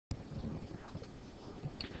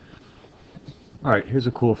Alright, here's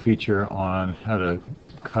a cool feature on how to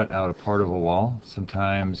cut out a part of a wall.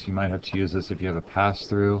 Sometimes you might have to use this if you have a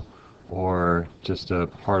pass-through or just a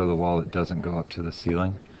part of the wall that doesn't go up to the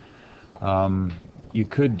ceiling. Um, you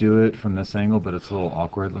could do it from this angle, but it's a little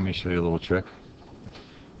awkward. Let me show you a little trick.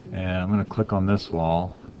 And I'm going to click on this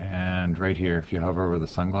wall, and right here, if you hover over the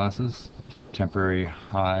sunglasses, temporary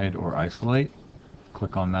hide or isolate,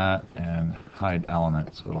 click on that and hide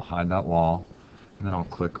element. So it'll hide that wall. And then I'll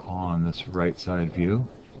click on this right side view.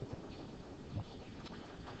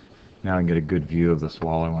 Now I can get a good view of this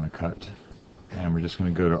wall I want to cut. And we're just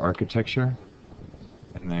going to go to architecture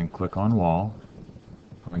and then click on wall.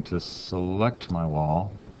 I'm going to select my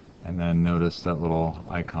wall, and then notice that little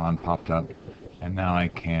icon popped up, and now I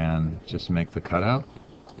can just make the cutout,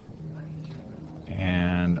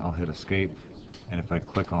 and I'll hit escape, and if I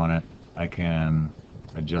click on it I can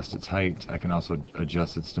adjust its height. I can also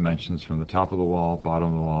adjust its dimensions from the top of the wall, bottom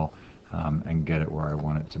of the wall, and get it where I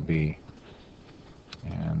want it to be.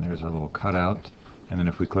 And there's our little cutout. And then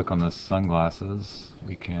if we click on the sunglasses,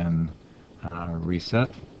 we can reset,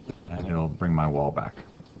 and it'll bring my wall back.